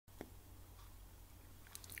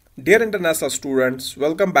Dear international students,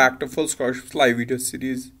 welcome back to Full Scholarships live video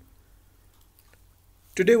series.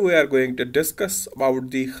 Today we are going to discuss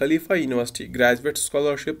about the Khalifa University graduate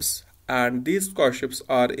scholarships, and these scholarships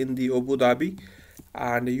are in the Abu Dhabi,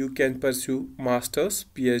 and you can pursue masters,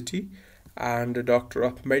 PhD and Doctor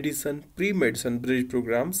of Medicine, pre-medicine bridge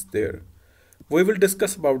programs there. We will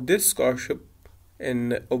discuss about this scholarship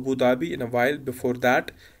in Abu Dhabi in a while. Before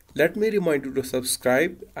that, let me remind you to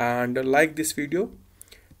subscribe and like this video.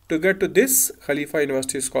 To get to this Khalifa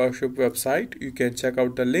University Scholarship website, you can check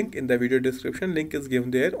out the link in the video description. Link is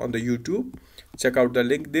given there on the YouTube. Check out the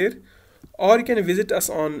link there. Or you can visit us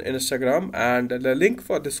on Instagram, and the link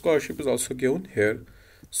for the scholarship is also given here.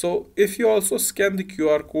 So if you also scan the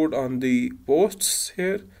QR code on the posts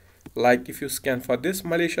here, like if you scan for this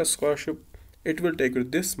Malaysia scholarship, it will take you to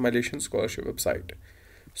this Malaysian scholarship website.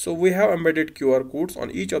 So we have embedded QR codes on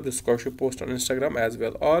each of the scholarship posts on Instagram as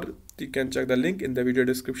well, or you can check the link in the video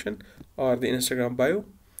description or the Instagram bio.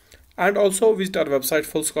 And also visit our website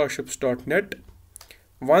fullscholarships.net.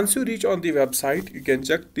 Once you reach on the website, you can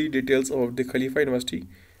check the details of the Khalifa University,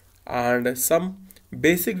 and some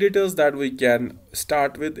basic details that we can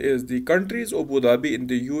start with is the country is Abu Dhabi in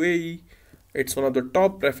the UAE. It's one of the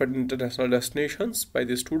top preferred international destinations by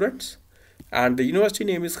the students, and the university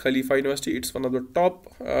name is Khalifa University. It's one of the top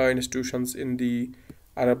institutions in the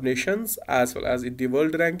Arab nations as well as in the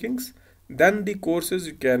world rankings. Then the courses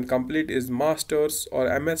you can complete is masters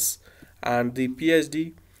or MS and the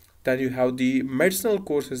PhD. Then you have the medicinal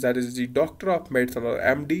courses, that is the Doctor of Medicine or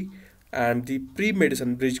MD, and the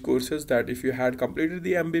pre-medicine bridge courses, that if you had completed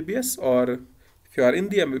the MBBS or if you are in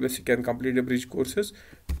the MBBS, you can complete the bridge courses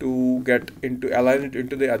to get into align it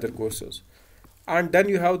into the other courses. And then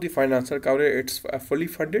you have the financial coverage. It's fully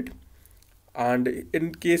funded, and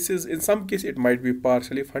in some cases it might be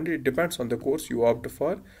partially funded. It depends on the course you opt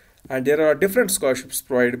for, and there are different scholarships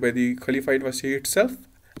provided by the Khalifa University itself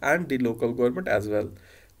and the local government as well.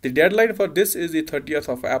 The deadline for this is the 30th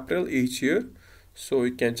of April each year, so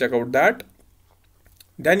you can check out that.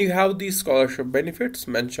 Then you have the scholarship benefits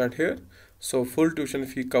mentioned here. So full tuition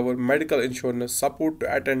fee cover, medical insurance, support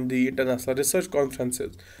to attend the international research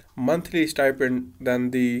conferences, monthly stipend, then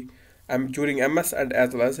the during MS and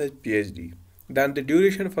as well as a PhD. Then the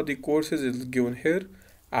duration for the courses is given here,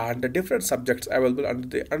 and the different subjects available under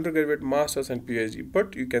the undergraduate, masters and PhD.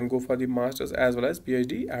 But you can go for the masters as well as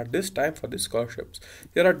PhD at this time for the scholarships.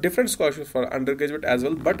 There are different scholarships for undergraduate as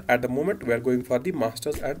well, but at the moment we are going for the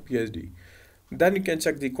masters and PhD. Then you can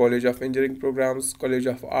check the College of Engineering programs, College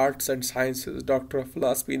of Arts and Sciences, Doctor of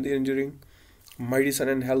Philosophy in the Engineering, Medicine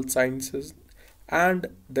and Health Sciences, and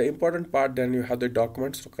the important part, then you have the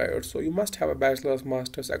documents required. So you must have a bachelor's,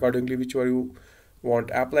 master's accordingly whichever you want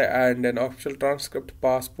to apply, and an official transcript,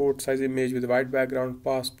 passport size image with white background,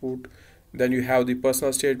 passport. Then you have the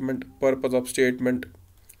personal statement, purpose of statement,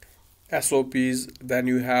 SOPs. Then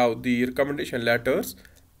you have the recommendation letters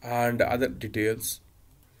and other details.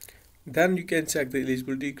 Then you can check the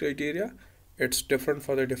eligibility criteria. It's different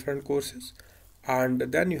for the different courses, and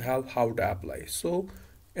then you have how to apply. So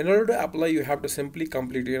in order to apply, you have to simply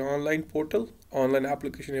complete an online portal, online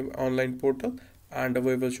application, online portal, and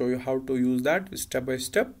we will show you how to use that step by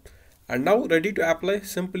step. And now ready to apply,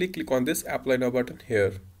 simply click on this apply now button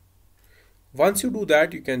here. Once you do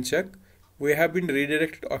that, you can check we have been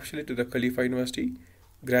redirected officially to the Khalifa University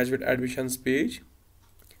graduate admissions page.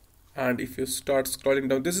 And if you start scrolling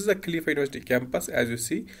down, this is the Khalifa University campus as you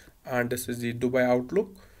see, and this is the Dubai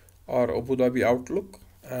outlook or Abu Dhabi outlook.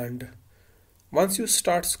 And once you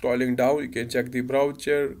start scrolling down, you can check the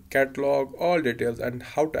brochure, catalog, all details and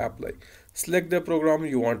how to apply. Select the program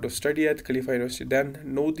you want to study at Khalifa University, then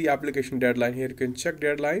know the application deadline. Here you can check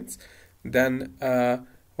deadlines, then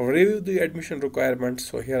review the admission requirements.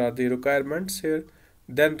 So here are the requirements here.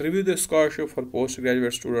 Then review the scholarship for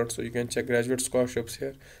postgraduate students, so you can check graduate scholarships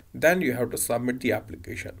here. Then you have to submit the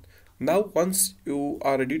application. Now once you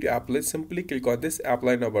are ready to apply, simply click on this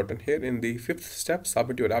apply now button here. In the fifth step,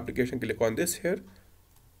 submit your application, click on this here.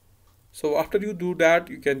 So after you do that,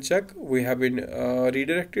 you can check we have been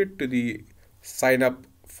redirected to the sign up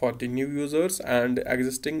for the new users, and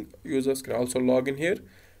existing users can also log in here.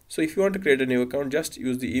 So if you want to create a new account, just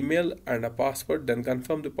use the email and a password, then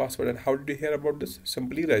confirm the password. And how did you hear about this?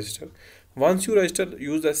 Simply register. Once you register,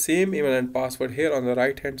 use the same email and password here on the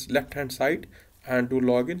left hand side, and do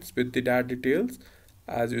logins with the details.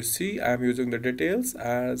 As you see, I am using the details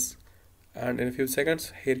and in a few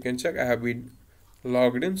seconds here you can check I have been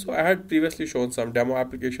logged in. So I had previously shown some demo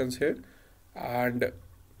applications here, and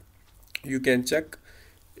you can check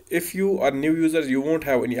if you are new users, you won't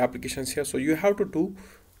have any applications here. So you have to do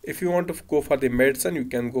If you want to go for the medicine, you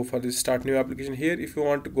can go for the start new application here. If you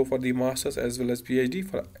want to go for the masters as well as PhD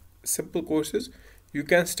for simple courses, you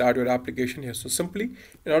can start your application here. So simply,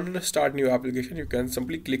 in order to start new application, you can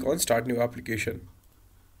simply click on start new application.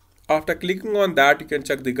 After clicking on that, you can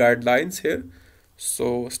check the guidelines here.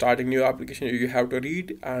 So starting new application, you have to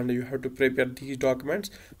read and you have to prepare these documents.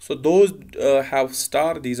 So those have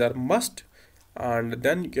star, these are must. And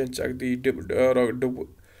then you can check the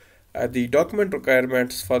document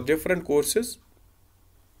requirements for different courses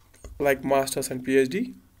like masters and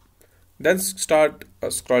PhD. Then start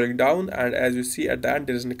scrolling down, and as you see at the end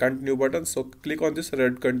there is a continue button, so click on this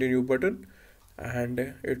red continue button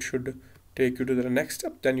and it should take you to the next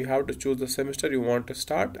step. Then you have to choose the semester you want to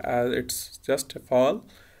start, as it's just fall.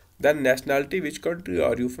 Then nationality, which country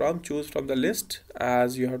are you from, choose from the list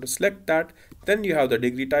as you have to select that. Then you have the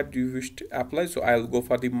degree type you wish to apply, so I will go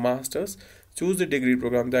for the masters. Choose the degree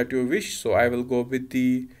program that you wish, so I will go with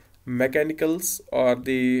the mechanicals or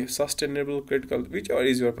the sustainable critical, whichever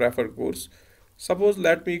is your preferred course. Suppose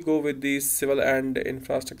let me go with the civil and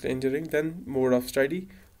infrastructure engineering. Then mode of study,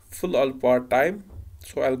 full or part time,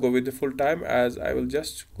 so I'll go with the full time, as I will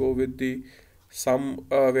just go with the some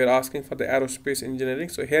we're asking for the aerospace engineering,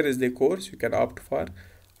 so here is the course you can opt for,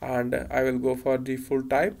 and I will go for the full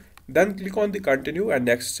time. Then click on the continue and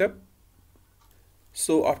next step.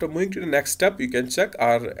 So after moving to the next step, you can check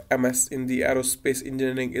our MS in the aerospace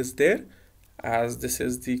engineering is there, as this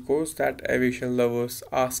is the course that aviation lovers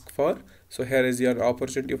ask for. So here is your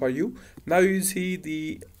opportunity for you. Now you see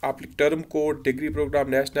the term code, degree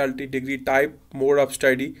program, nationality, degree type, mode of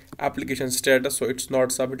study, application status. So it's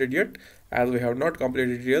not submitted yet as we have not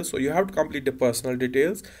completed details. So you have to complete the personal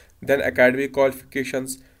details, then academic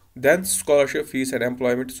qualifications, then scholarship fees and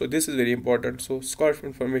employment. So this is very important. So scholarship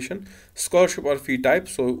information, scholarship or fee type.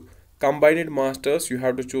 So combined masters, you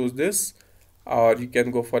have to choose this, or you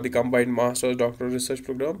can go for the combined masters doctoral research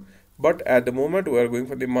program, but at the moment we are going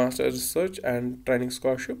for the master's research and training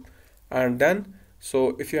scholarship. And then,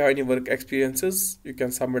 so if you have any work experiences, you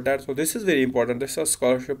can submit that. So this is very important, this is a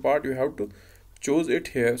scholarship part, you have to choose it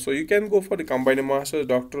here. So you can go for the combined master's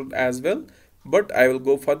doctoral as well, but I will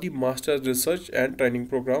go for the master's research and training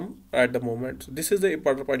program at the moment. So this is the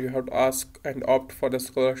important part, you have to ask and opt for the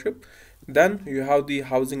scholarship. Then you have the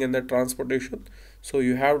housing and the transportation. So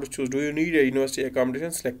you have to choose, do you need a university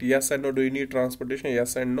accommodation, select yes and no. Do you need transportation,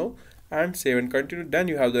 yes and no, and save and continue. Then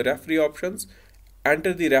you have the referee options,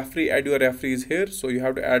 enter the referee, add your referees here. So you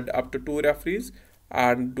have to add up to 2 referees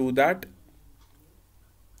and do that.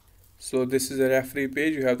 So this is a referee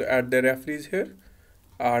page, you have to add the referees here.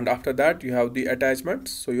 And after that you have the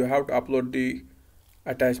attachments, so you have to upload the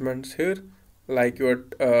attachments here, like your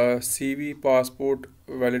CV, passport,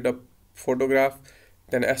 valid photograph,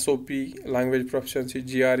 then SOP, language proficiency,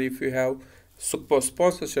 GRE if you have,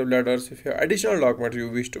 sponsorship letters if you have, additional documents you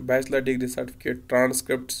wish to, bachelor degree certificate,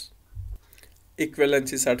 transcripts,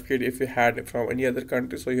 equivalency certificate if you had from any other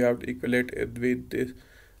country, so you have to equate it with this,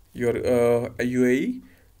 your UAE.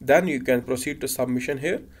 Then you can proceed to submission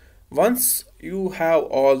here. Once you have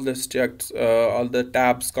all the checked, all the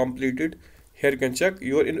tabs completed, here you can check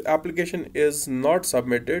your application is not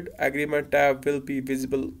submitted. Agreement tab will be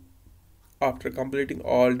visible after completing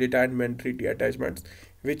all data and mandatory attachments,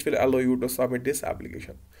 which will allow you to submit this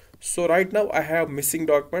application. So right now I have missing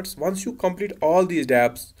documents. Once you complete all these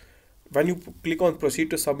tabs, when you click on proceed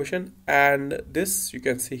to submission, and this you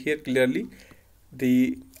can see here clearly,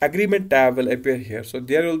 the agreement tab will appear here. So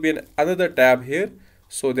there will be another tab here.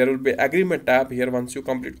 So there will be agreement tab here. Once you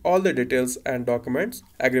complete all the details and documents,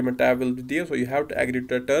 agreement tab will be there. So you have to agree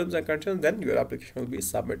to the terms and conditions, then your application will be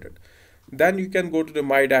submitted. Then you can go to the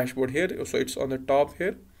my dashboard here. So it's on the top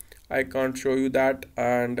here. I can't show you that,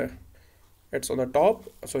 and it's on the top.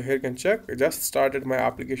 So here you can check. I just started my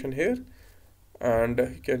application here, and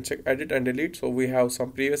you can check edit and delete. So we have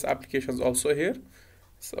some previous applications also here.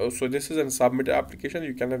 So this is a submitted application.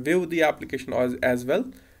 You can view the application as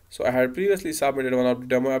well. So I had previously submitted one of the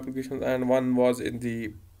demo applications, and one was in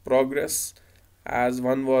the progress, as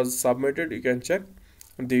one was submitted. You can check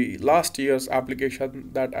the last year's application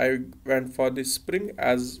that I went for the spring,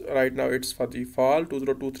 as right now it's for the fall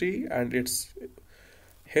 2023, and it's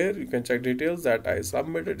here. You can check details that I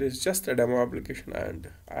submitted. It's just a demo application,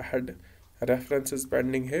 and I had references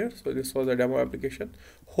pending here. So this was a demo application.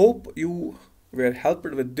 Hope you were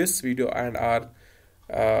helped with this video and our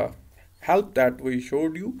help that we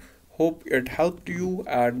showed you. Hope it helped you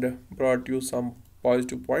and brought you some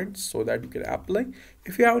positive points so that you can apply.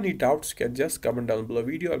 If you have any doubts, you can just comment down below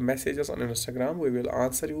video or message us on Instagram. We will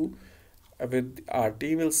answer you with our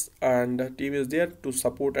team, and team is there to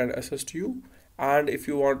support and assist you. And if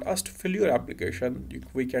you want us to fill your application,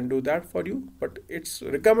 we can do that for you, but it's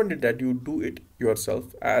recommended that you do it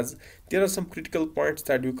yourself, as there are some critical points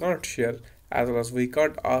that you can't share as well as we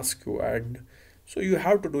can't ask you, and so you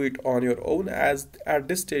have to do it on your own, as at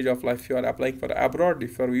this stage of life you are applying for abroad.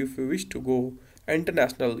 If you wish to go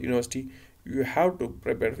international university, you have to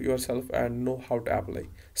prepare yourself and know how to apply.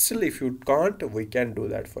 Still, if you can't, we can do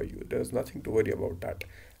that for you. There's nothing to worry about that,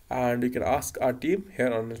 and you can ask our team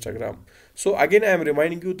here on Instagram. So again, I am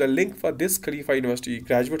reminding you, the link for this Khalifa University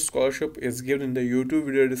graduate scholarship is given in the YouTube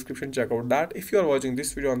video description. Check out that. If you are watching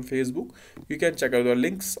this video on Facebook, you can check out the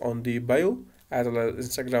links on the bio as well as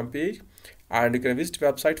Instagram page, and you can visit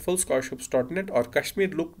website fullscholarships.net or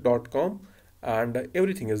kashmirlook.com, and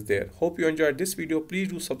everything is there. Hope you enjoyed this video. Please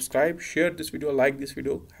do subscribe, share this video, like this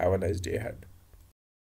video. Have a nice day ahead.